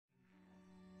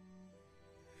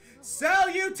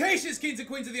Salutations, kings and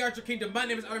queens of the Archer Kingdom. My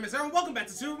name is Artemis and welcome back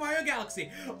to Super Mario Galaxy.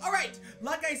 Alright,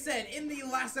 like I said, in the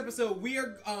last episode, we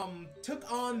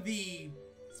took on the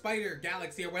Spider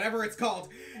Galaxy, or whatever it's called.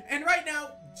 And right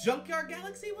now, Junkyard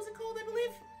Galaxy was it called, I believe?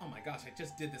 Oh my gosh, I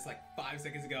just did this like 5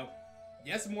 seconds ago.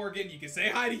 Yes, Morgan, you can say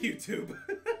hi to YouTube.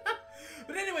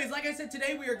 But anyways, like I said,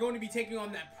 today we are going to be taking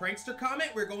on that Prankster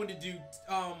Comet. We're going to do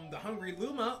the Hungry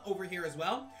Luma over here as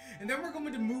well. And then we're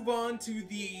going to move on to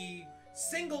the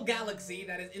single galaxy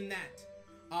that is in that,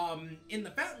 in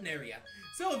the fountain area.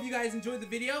 So if you guys enjoyed the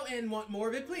video and want more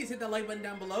of it, please hit that like button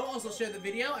down below. Also share the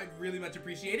video, I'd really much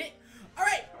appreciate it.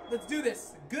 Alright, let's do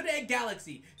this. Good Egg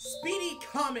Galaxy, Speedy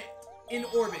Comet in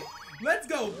orbit. Let's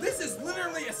go. This is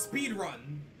literally a speed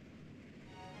run.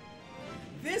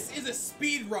 This is a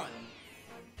speed run.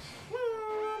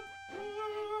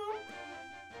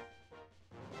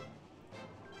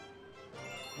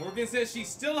 Morgan says she's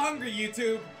still hungry,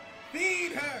 YouTube.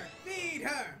 Feed her! Feed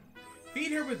her!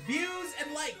 Feed her with views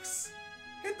and likes!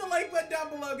 Hit the like button down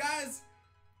below, guys!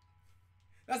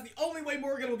 That's the only way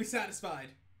Morgan will be satisfied.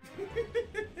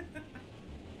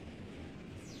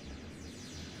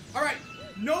 Alright,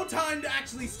 no time to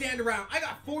actually stand around. I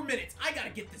got 4 minutes. I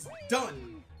gotta get this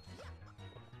done.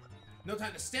 No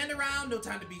time to stand around, no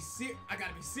time to be I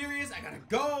gotta be serious, I gotta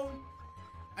go.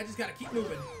 I just gotta keep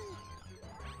moving.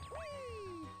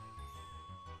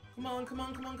 Come on, come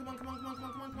on, come on, come on, come on, come on, come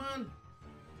on, come on, come on.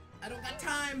 I don't got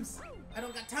times. I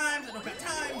don't got times. I don't got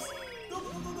times. Go, go,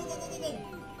 go, go, go, go, go, go.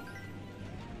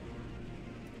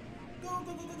 Go, go,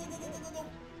 go, go, go, go, go, go, go.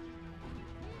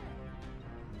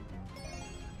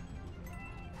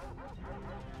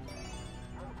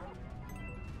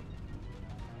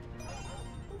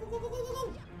 Go, go, go, go, go,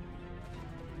 go.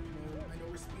 I know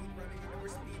we're speed running. I know we're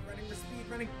speed running. We're speed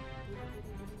running.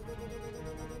 Go, go, go, go, go, go,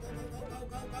 go, go, go, go,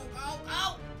 go, go, go,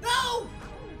 go. No!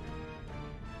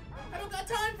 I don't got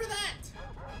time for that!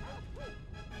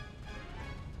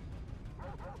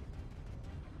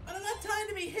 I don't got time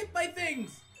to be hit by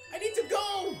things! I need to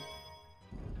go!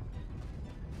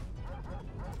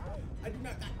 I do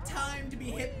not got time to be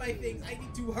hit by things. I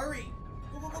need to hurry.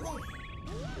 Go, go, go, go.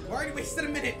 We already wasted a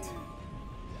minute.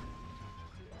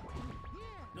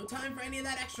 No time for any of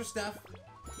that extra stuff.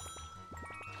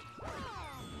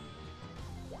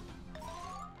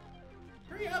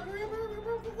 Hurry up, hurry up, hurry up,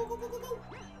 hurry up, go, go, go, go, go, go.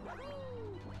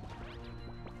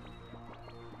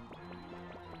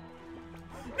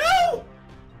 No!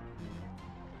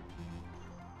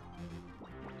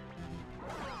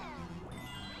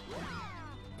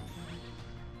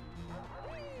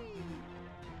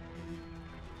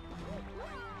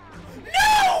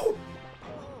 No!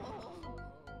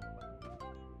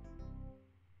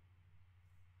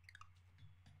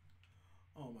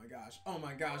 Oh my gosh, oh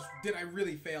my gosh, did I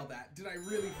really fail that? Did I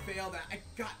really fail that? I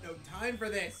got no time for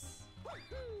this!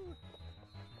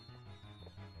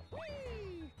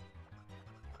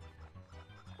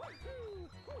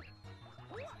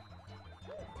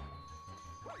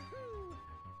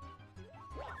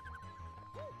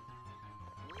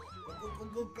 Go, go, go,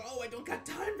 go, go! I don't got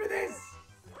time for this!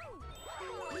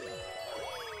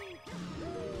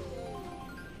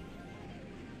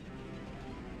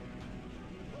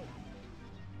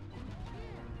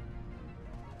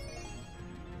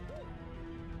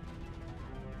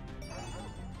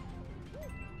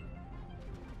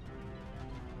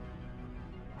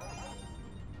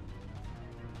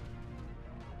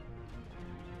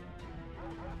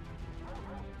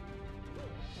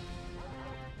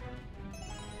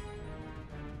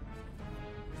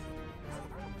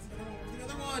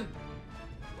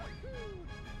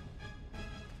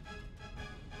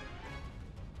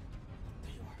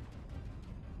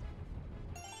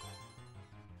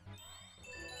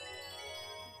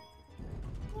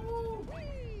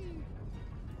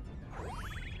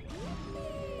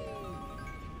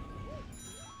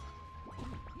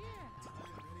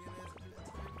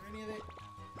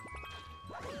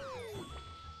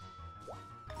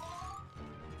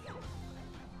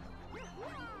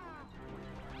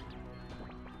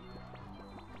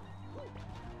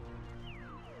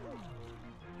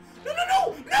 No, no,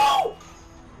 no! No!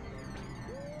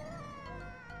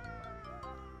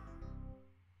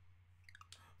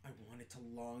 I wanted to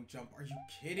long jump. Are you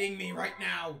kidding me right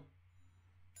now?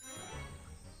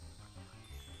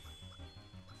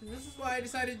 This is why I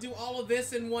decided to do all of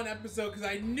this in one episode, because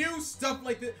I knew stuff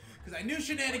like this, because I knew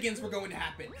shenanigans were going to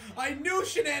happen. I knew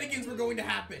shenanigans were going to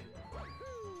happen.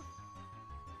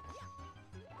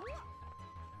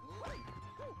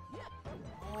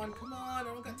 Come on, come on, I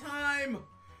don't got time.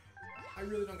 I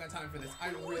really don't got time for this. I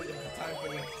really don't got time for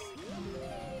this.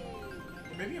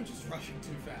 Or maybe I'm just rushing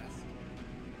too fast.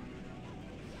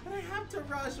 But I have to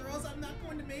rush or else I'm not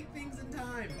going to make things in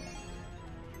time.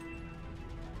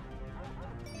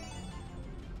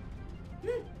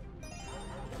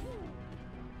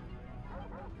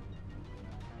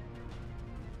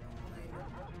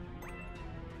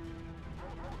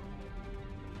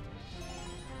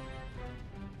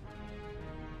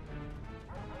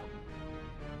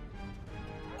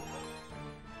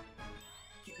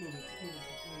 Keep moving, keep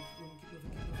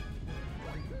moving,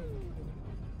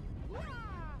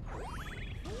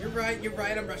 You're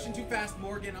right, I'm rushing too fast,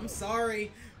 Morgan. I'm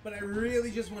sorry, but I really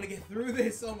just want to get through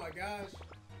this. Oh my gosh.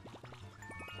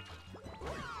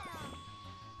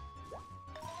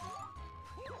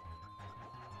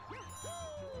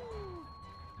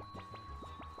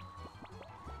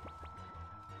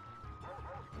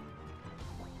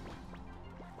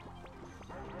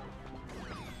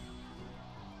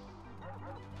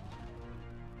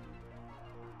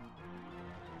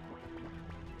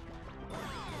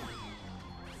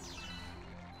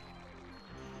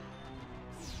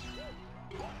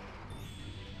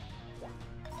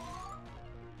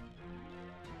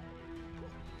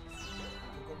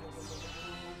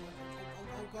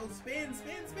 Go, spin,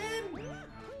 spin, spin!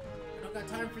 I don't got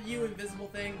time for you, invisible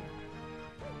thing.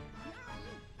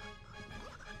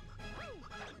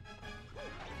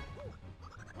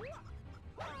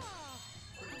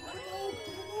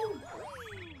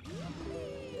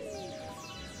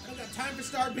 I don't got time for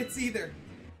star bits either.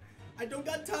 I don't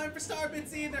got time for star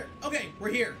bits either. Okay,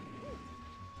 we're here.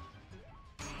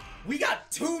 We got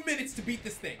 2 minutes to beat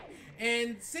this thing.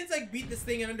 And since I beat this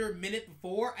thing in under a minute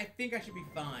before, I think I should be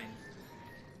fine.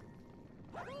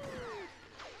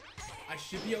 I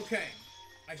should be okay.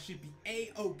 I should be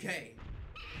A-okay.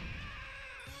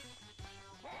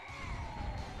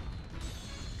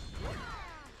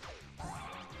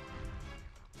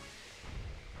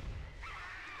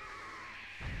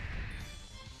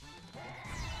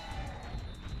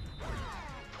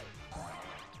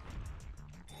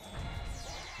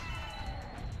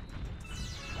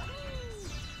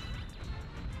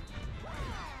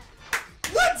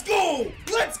 Let's go!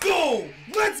 Let's go!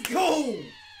 Let's go!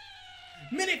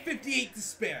 Minute 58 to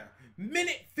spare.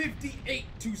 Minute 58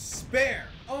 to spare.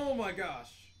 Oh my gosh.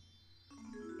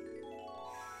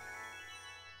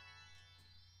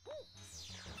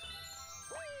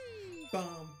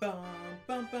 Bum bum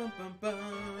bum bum bum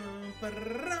bum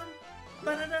ba-da-dum,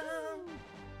 ba-da-dum.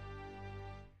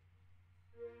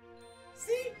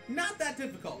 See? Not that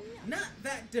difficult. Not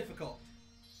that difficult.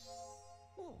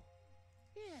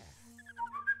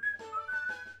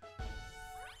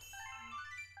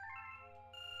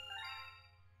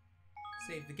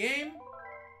 Save the game.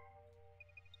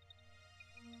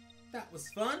 That was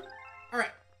fun.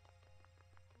 Alright.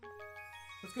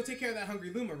 Let's go take care of that hungry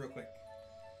Luma real quick.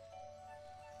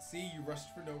 See, you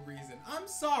rushed for no reason. I'm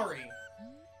sorry.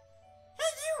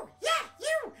 Hey, you! Yeah,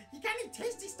 you! You got any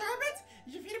tasty Starbits?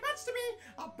 If you feed a bunch to me,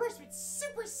 I'll burst with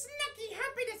super snacky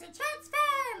happiness and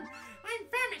transform! I'm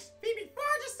famished. Feed me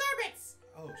 400 Starbits!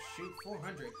 Oh, shoot,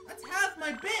 400. That's half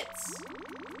my bits!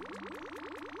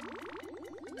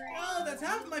 Oh, that's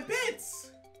half my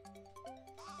bits!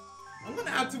 I'm gonna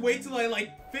have to wait till I,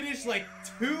 like, finish, like,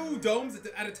 2 domes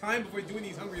at a time before doing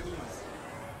these Hungry Lumas.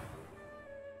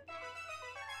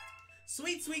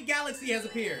 Sweet, sweet Galaxy has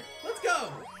appeared. Let's go!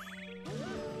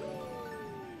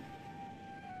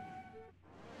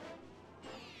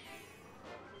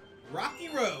 Rocky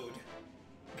Road.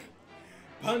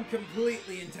 Pun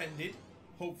completely intended,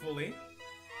 hopefully.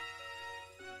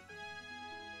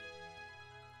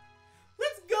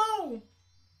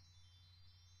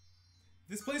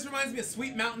 This place reminds me of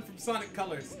Sweet Mountain from Sonic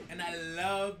Colors, and I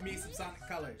love me some Sonic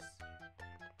Colors.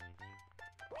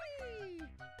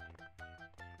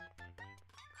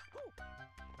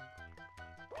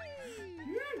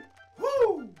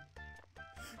 Woo!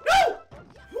 No!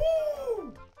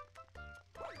 Woo!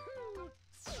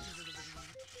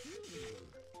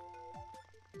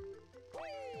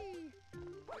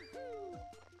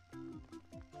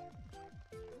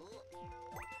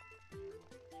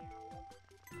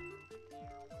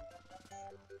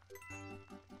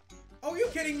 Oh, are you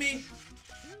kidding me?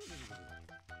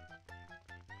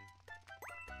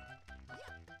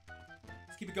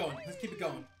 Let's keep it going. Let's keep it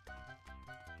going.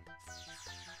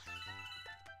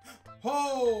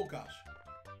 Oh, gosh.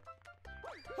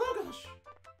 Oh, gosh.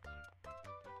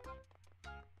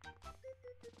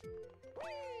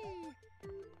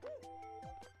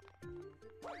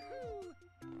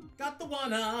 Got the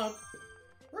one up.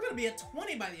 We're gonna be at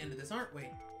 20 by the end of this, aren't we?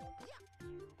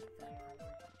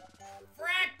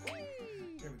 Frack!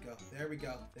 There we go. There we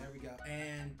go. There we go.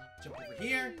 And jump over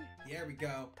here. There we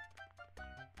go.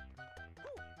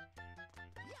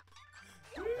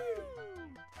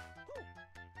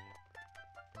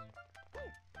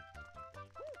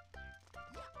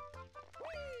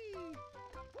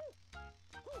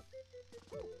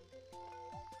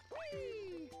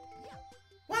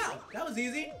 Wow, that was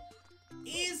easy.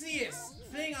 Easiest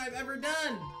thing I've ever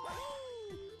done.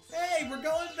 Hey, we're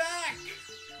going back.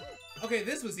 Okay,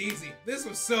 this was easy. This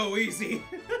was so easy.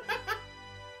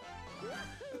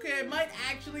 Okay, I might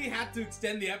actually have to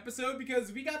extend the episode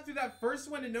because we got through that first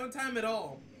one in no time at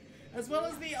all. As well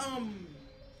as the,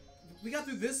 we got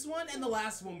through this one and the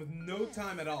last one with no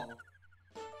time at all.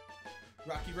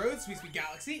 Rocky Road, Sweet Sweet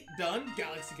Galaxy, done.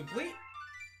 Galaxy complete.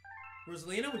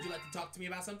 Rosalina, would you like to talk to me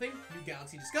about something? New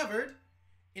galaxy discovered.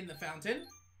 In the fountain.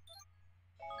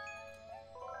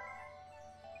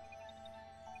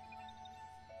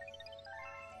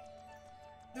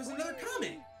 There's another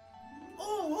comment.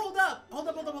 Oh, hold up.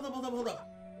 Hold up.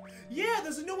 Yeah,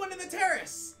 there's a new one in the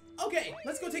terrace. Okay,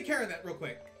 let's go take care of that real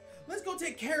quick.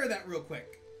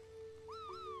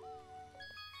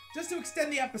 Just to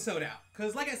extend the episode out.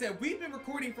 Because like I said, we've been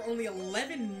recording for only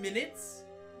 11 minutes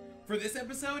for this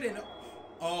episode. And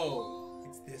oh,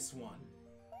 it's this one.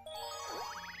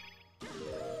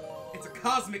 It's a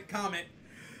cosmic comet.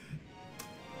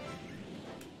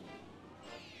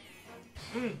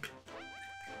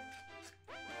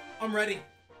 I'm ready.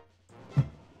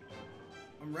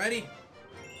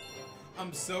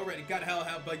 I'm so ready. God hell,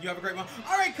 but you have a great one.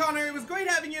 All right, Connor, it was great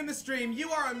having you in the stream. You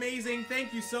are amazing.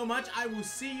 Thank you so much. I will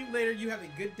see you later. You have a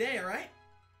good day, all right?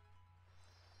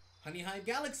 Honey Hive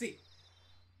Galaxy.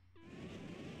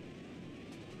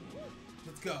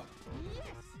 Let's go.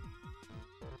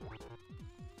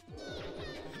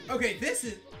 Okay, this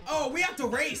is... Oh, we have to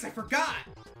race. I forgot.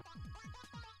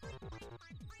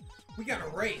 We gotta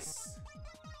race.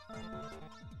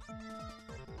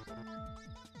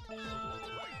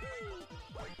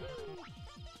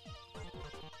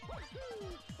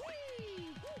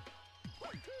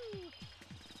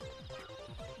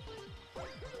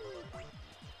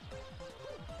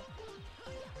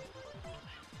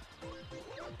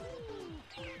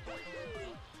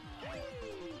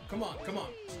 Come on.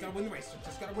 Just gotta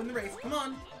win the race. Come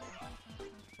on.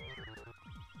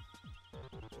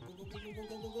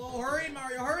 Go. Hurry,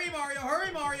 Mario. No.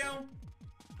 Hurry up.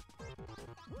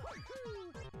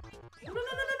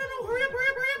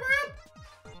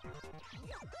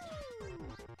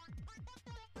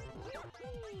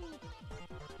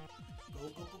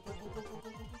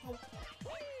 Go.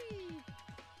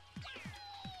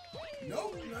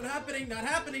 Nope, not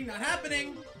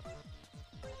happening.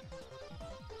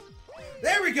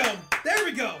 There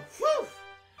we go. Whew.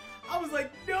 I was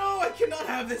like, no, I cannot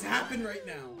have this happen right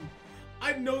now.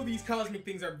 I know these cosmic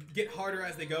things get harder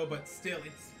as they go, but still,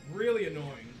 it's really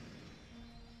annoying.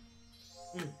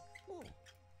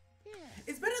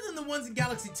 It's better than the ones in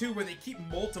Galaxy 2 where they keep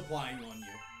multiplying on you.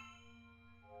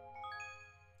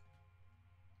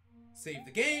 Save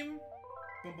the game.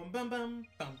 Bum.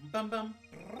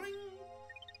 Ring.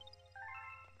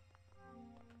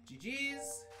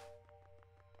 GG's.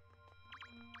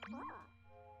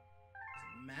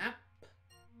 Map.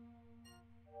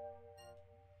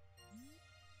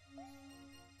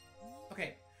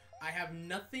 Okay, I have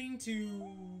nothing to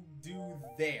do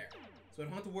there, so I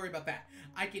don't have to worry about that.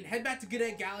 I can head back to Good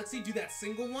Egg Galaxy, do that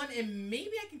single one, and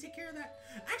maybe I can take care of that.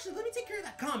 Actually, let me take care of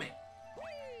that comet.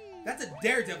 That's a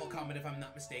Daredevil comet, if I'm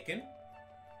not mistaken.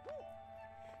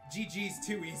 GG's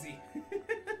too easy.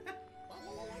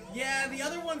 Yeah, the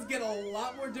other ones get a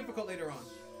lot more difficult later on.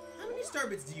 How many star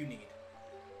bits do you need?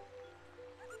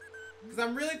 Because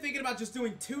I'm really thinking about just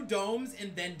doing 2 domes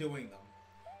and then doing them.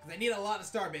 Because I need a lot of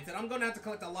star bits, and I'm going to have to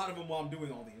collect a lot of them while I'm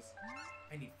doing all these.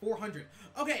 I need 400.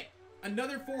 Okay,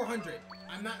 another 400.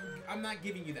 I'm not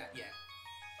giving you that yet.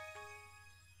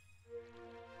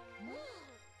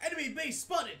 Enemy base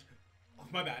spotted! Oh,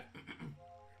 my bad.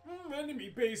 Enemy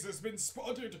base has been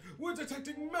spotted. We're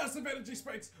detecting massive energy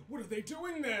spikes. What are they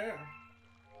doing there?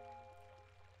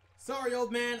 Sorry,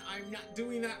 old man. I'm not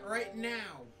doing that right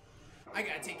now. I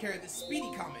gotta take care of this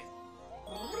speedy comet.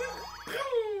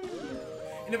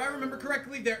 And if I remember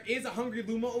correctly, there is a Hungry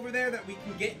Luma over there that we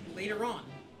can get later on.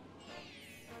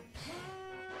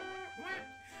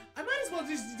 I might as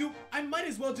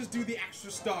well just do the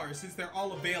extra stars since they're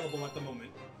all available at the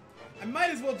moment. I might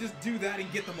as well just do that and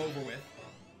get them over with.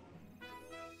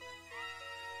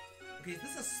 Okay, is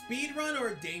this a speed run or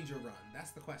a danger run?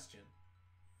 That's the question.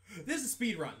 This is a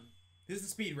speed run.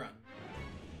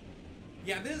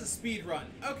 Yeah, this is a speed run.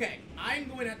 Okay, I'm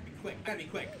going to have to be quick. I gotta be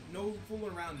quick. No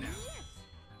fooling around now.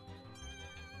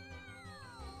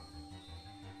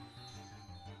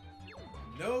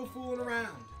 No fooling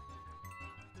around.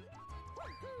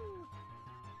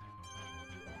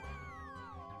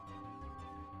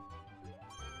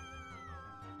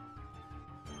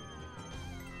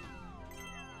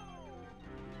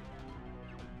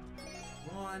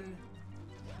 1.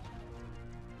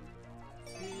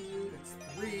 2. That's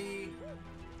 3.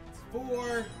 That's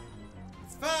 4.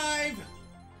 That's 5.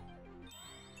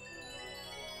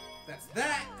 That's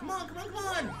that. Come on, come on, come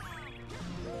on.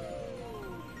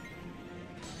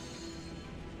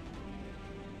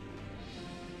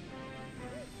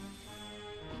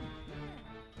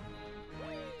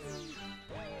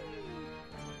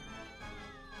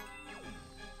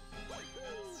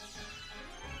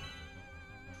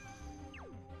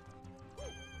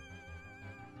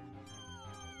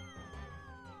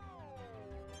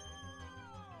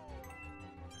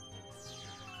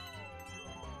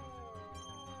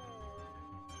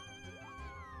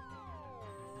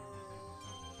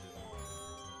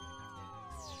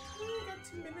 I got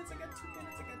 2 minutes, I got 2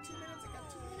 minutes, I got 2 minutes, I got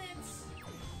 2 minutes.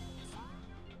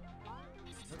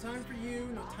 No time for you,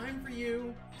 no time for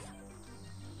you.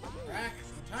 Rack,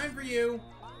 no time for you.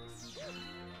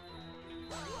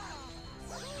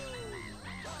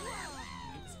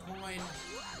 Get this coin.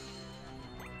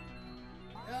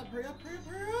 Hurry up, hurry up,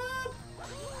 hurry up!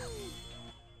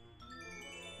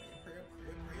 Hurry up,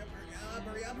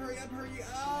 hurry up, hurry up, hurry up, hurry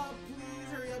up! Please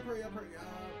hurry up, hurry up, hurry up!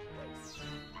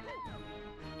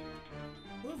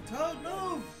 Move, Toad,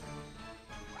 move!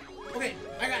 Okay,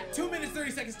 I got 2 minutes,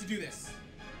 30 seconds to do this.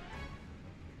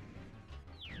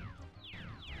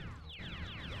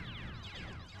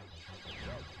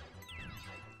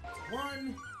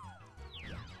 One.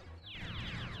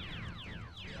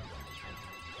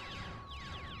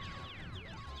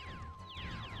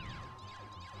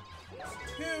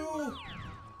 Two.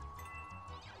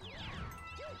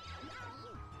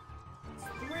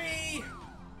 3.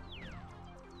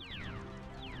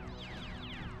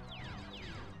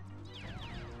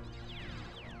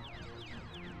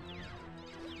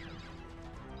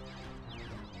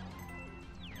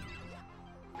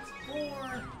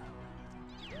 4.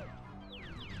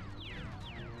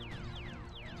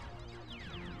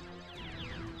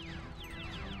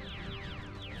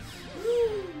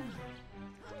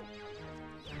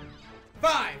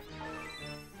 5.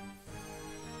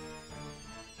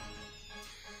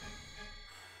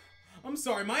 I'm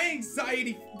sorry, my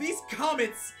anxiety, these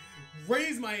comets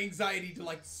raise my anxiety to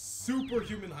like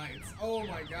superhuman heights. Oh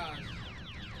my gosh.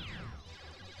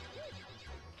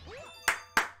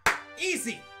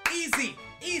 Easy, easy,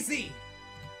 easy.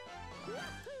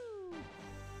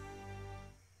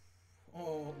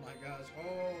 Oh my gosh,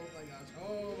 oh my gosh,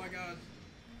 oh my gosh.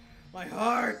 My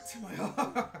heart, my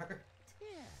heart.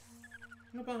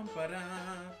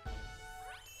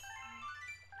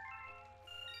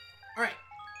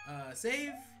 Alright,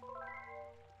 save.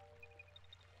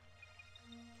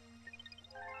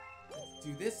 Let's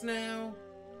do this now.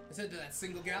 I said to that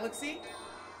single galaxy.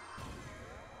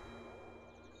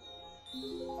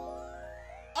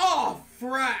 Oh,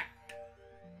 frack!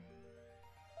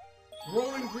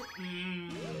 Rolling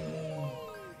green.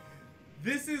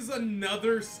 This is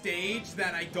another stage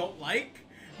that I don't like.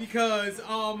 Because,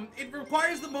 it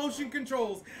requires the motion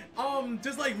controls.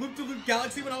 Just like Loop-de-Loop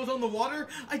Galaxy when I was on the water.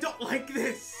 I don't like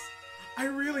this. I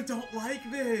really don't like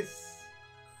this.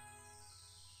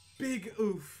 Big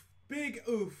oof. Big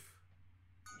oof.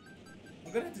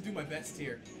 I'm gonna have to do my best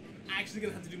here. Actually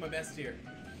gonna have to do my best here.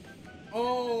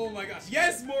 Oh my gosh.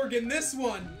 Yes, Morgan, this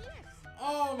one.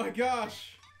 Oh my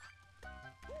gosh.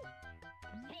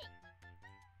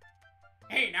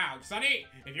 Hey now, Sonny,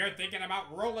 if you're thinking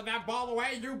about rolling that ball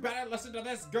away, you better listen to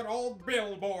this good old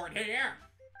billboard here.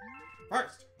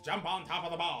 First, jump on top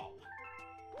of the ball.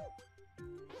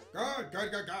 Good,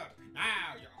 good, good, good.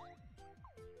 Now you...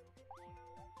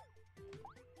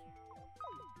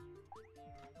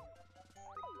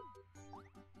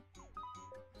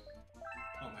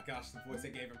 Oh my gosh, the voice I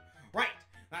gave him. Right,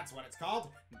 that's what it's called.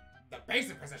 The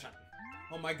basic position.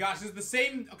 Oh my gosh, this is the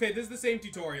same. Okay, this is the same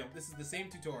tutorial. This is the same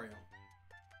tutorial.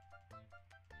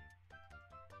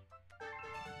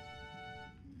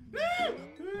 No!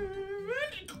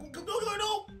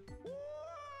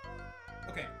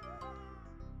 Okay.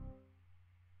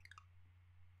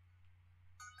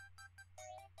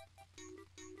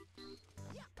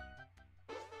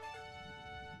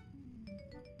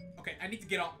 Okay, I need to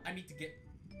get off. I need to get...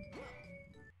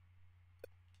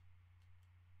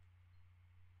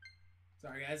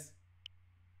 Sorry, guys.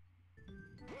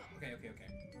 Okay, okay, okay.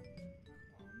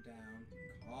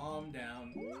 Calm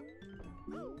down. Calm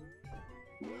down.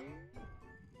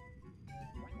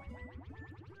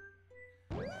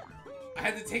 I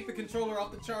had to take the controller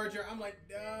off the charger. I'm like,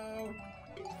 no.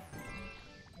 There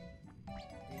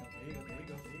you go, there you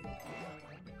go, there you go.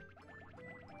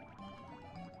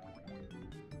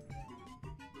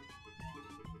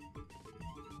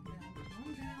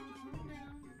 Calm down, calm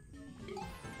down.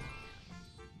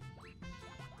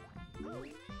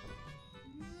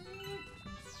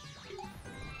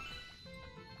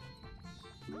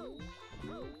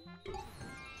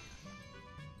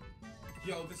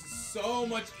 Yo, this is so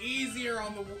much easier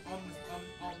on the Pro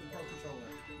Controller.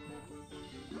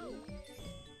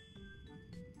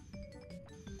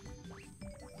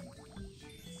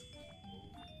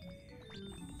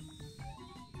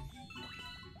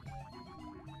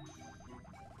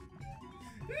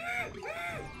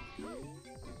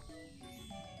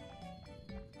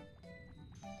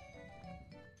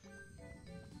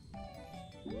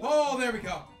 Oh, there we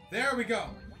go. There we go.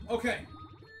 Okay.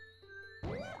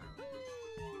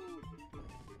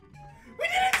 We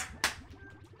did it!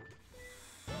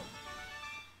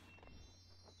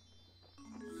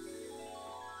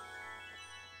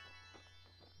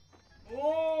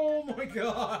 Oh my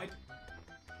god.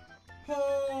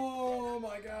 Oh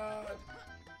my god.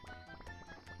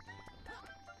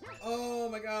 Oh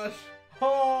my gosh.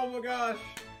 Oh my gosh.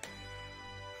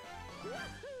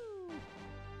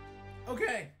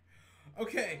 Okay.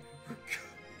 Okay.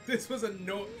 This was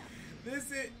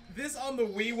this on the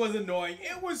Wii was annoying.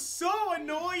 It was so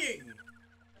annoying.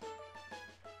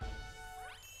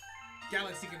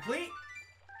 Galaxy complete.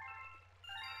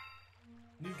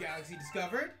 New galaxy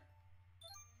discovered.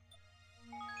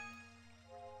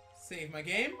 Save my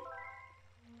game.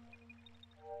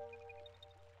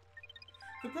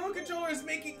 The Pro Controller is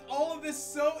making all of this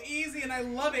so easy and I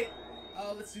love it.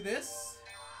 Let's do this.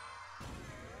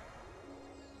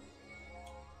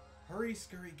 Hurry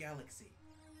Scurry Galaxy.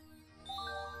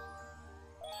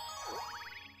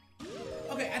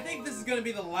 Okay, I think this is gonna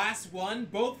be the last one,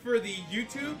 both for the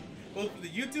YouTube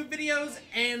videos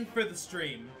and for the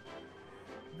stream.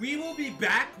 We will be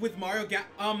back with Mario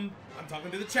I'm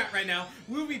talking to the chat right now.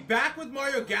 We'll be back with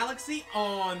Mario Galaxy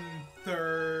on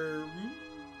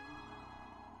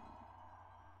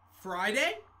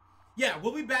Friday? Yeah,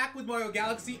 we'll be back with Mario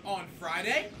Galaxy on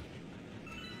Friday.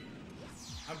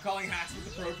 I'm calling hacks with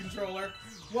the Pro Controller.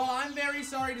 Well, I'm very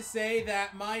sorry to say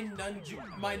that my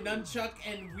nunchuck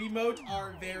and Wiimote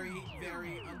are very,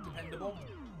 very undependable.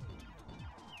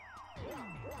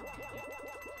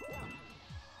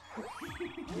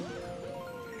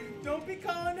 Don't be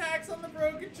calling hacks on the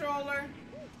Pro Controller.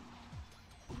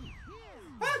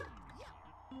 Ah!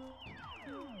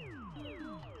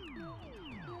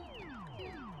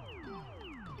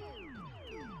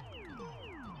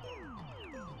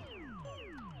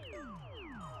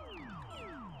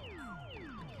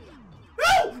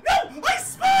 No! I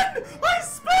spun! I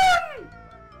spun!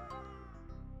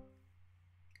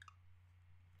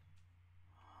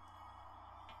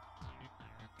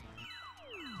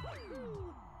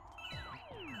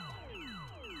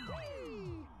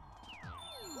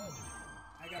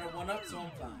 I got a 1-up, so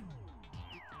I'm fine.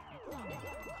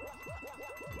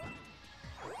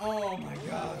 Oh my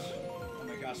gosh. Oh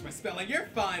my gosh, my spelling. You're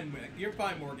fine,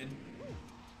 Morgan.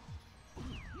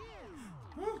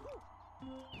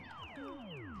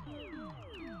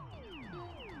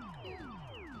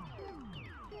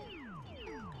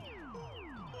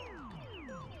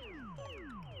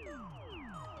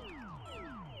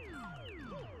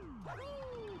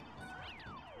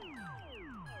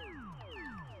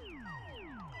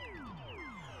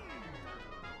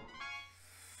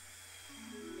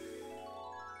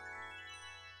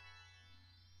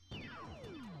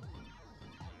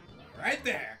 Right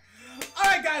there.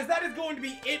 Alright guys, that is going to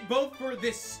be it both for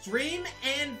this stream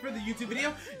and for the YouTube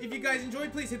video. If you guys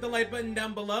enjoyed, please hit the like button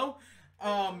down below.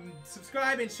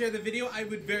 Subscribe and share the video. I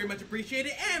would very much appreciate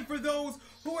it. And for those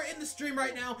who are in the stream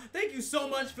right now, thank you so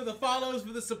much for the follows,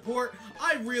 for the support.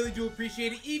 I really do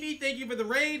appreciate it. Evie, thank you for the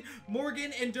raid.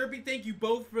 Morgan and Derpy, thank you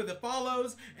both for the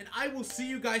follows. And I will see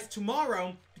you guys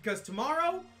tomorrow, because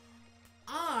tomorrow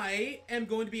I am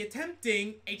going to be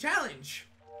attempting a challenge.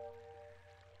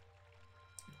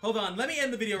 Hold on, let me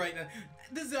end the video right now.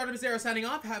 This is Artemis Arrow signing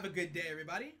off. Have a good day,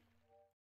 everybody.